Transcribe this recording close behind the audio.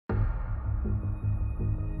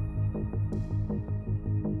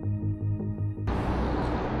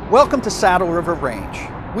Welcome to Saddle River Range.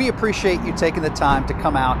 We appreciate you taking the time to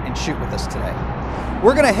come out and shoot with us today.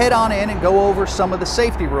 We're going to head on in and go over some of the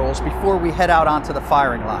safety rules before we head out onto the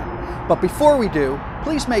firing line. But before we do,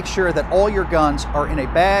 please make sure that all your guns are in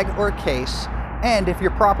a bag or a case, and if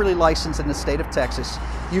you're properly licensed in the state of Texas,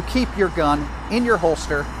 you keep your gun in your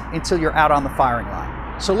holster until you're out on the firing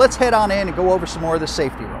line. So let's head on in and go over some more of the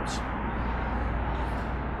safety rules.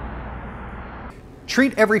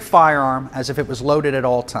 Treat every firearm as if it was loaded at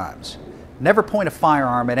all times. Never point a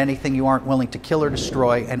firearm at anything you aren't willing to kill or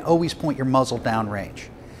destroy, and always point your muzzle downrange.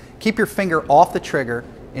 Keep your finger off the trigger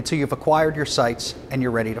until you've acquired your sights and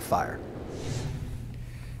you're ready to fire.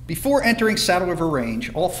 Before entering Saddle River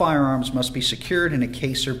Range, all firearms must be secured in a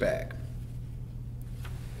case or bag.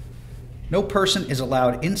 No person is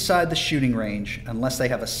allowed inside the shooting range unless they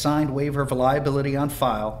have a signed waiver of liability on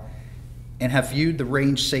file and have viewed the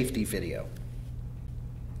range safety video.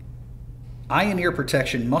 Eye and ear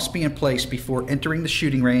protection must be in place before entering the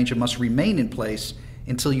shooting range and must remain in place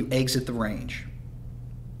until you exit the range.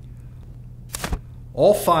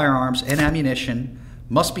 All firearms and ammunition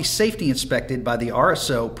must be safety inspected by the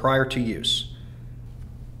RSO prior to use.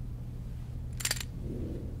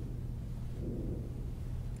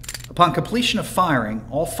 Upon completion of firing,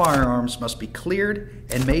 all firearms must be cleared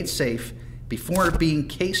and made safe before being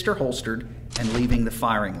cased or holstered and leaving the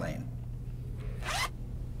firing lane.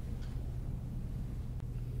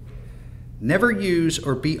 Never use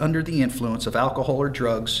or be under the influence of alcohol or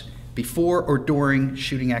drugs before or during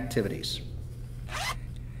shooting activities.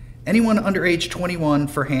 Anyone under age 21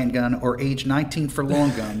 for handgun or age 19 for long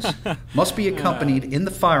guns must be accompanied in the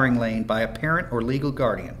firing lane by a parent or legal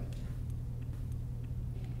guardian.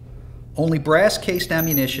 Only brass-cased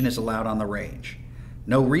ammunition is allowed on the range.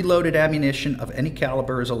 No reloaded ammunition of any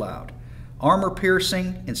caliber is allowed.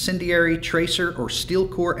 Armor-piercing, incendiary, tracer, or steel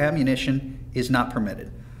core ammunition is not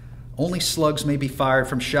permitted. Only slugs may be fired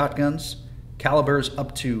from shotguns. Calibers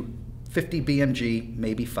up to 50 BMG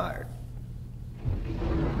may be fired.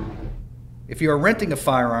 If you are renting a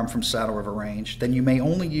firearm from Saddle River Range, then you may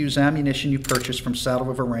only use ammunition you purchase from Saddle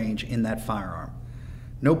River Range in that firearm.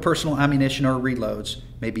 No personal ammunition or reloads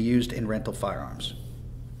may be used in rental firearms.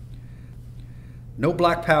 No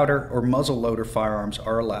black powder or muzzle loader firearms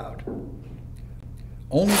are allowed.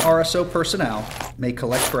 Only RSO personnel may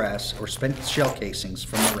collect brass or spent shell casings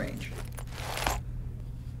from the range.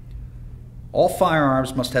 All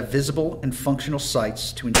firearms must have visible and functional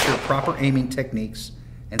sights to ensure proper aiming techniques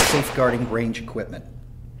and safeguarding range equipment.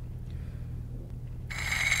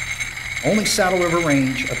 Only Saddle River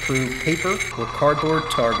Range approved paper or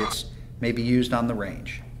cardboard targets may be used on the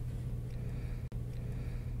range.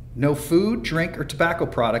 No food, drink, or tobacco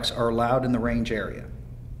products are allowed in the range area.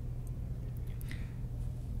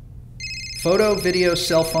 Photo, video,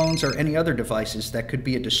 cell phones, or any other devices that could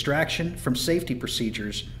be a distraction from safety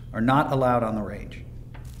procedures are not allowed on the range.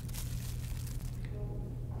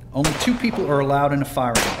 Only 2 people are allowed in a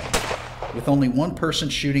firing range, with only 1 person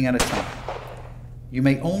shooting at a time. You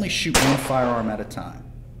may only shoot 1 firearm at a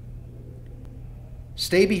time.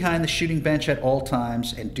 Stay behind the shooting bench at all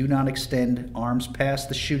times and do not extend arms past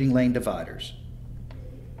the shooting lane dividers.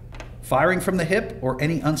 Firing from the hip or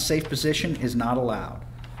any unsafe position is not allowed.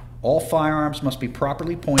 All firearms must be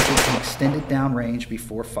properly pointed and extended downrange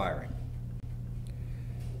before firing.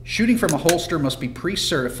 Shooting from a holster must be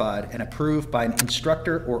pre-certified and approved by an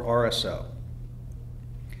instructor or RSO.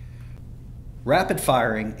 Rapid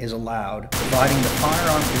firing is allowed, providing the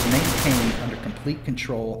firearm is maintained under complete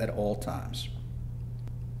control at all times.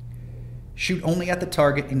 Shoot only at the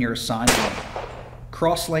target in your assigned lane.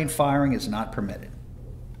 Cross-lane firing is not permitted.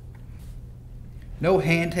 No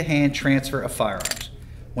hand-to-hand transfer of firearms.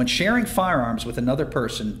 When sharing firearms with another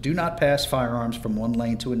person, do not pass firearms from one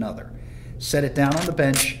lane to another. Set it down on the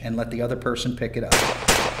bench and let the other person pick it up.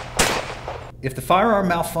 If the firearm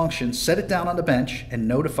malfunctions, set it down on the bench and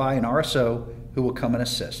notify an RSO who will come and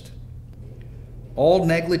assist. All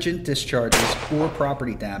negligent discharges or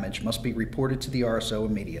property damage must be reported to the RSO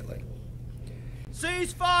immediately.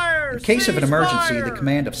 Cease fire! In case of an emergency, Cease the fire!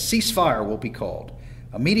 command of cease fire will be called.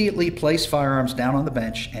 Immediately place firearms down on the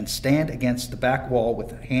bench and stand against the back wall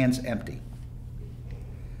with hands empty.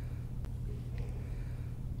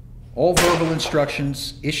 All verbal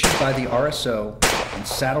instructions issued by the RSO and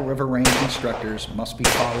Saddle River Range instructors must be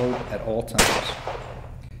followed at all times.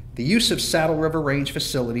 The use of Saddle River Range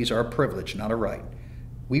facilities are a privilege, not a right.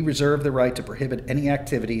 We reserve the right to prohibit any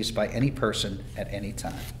activities by any person at any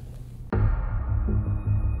time.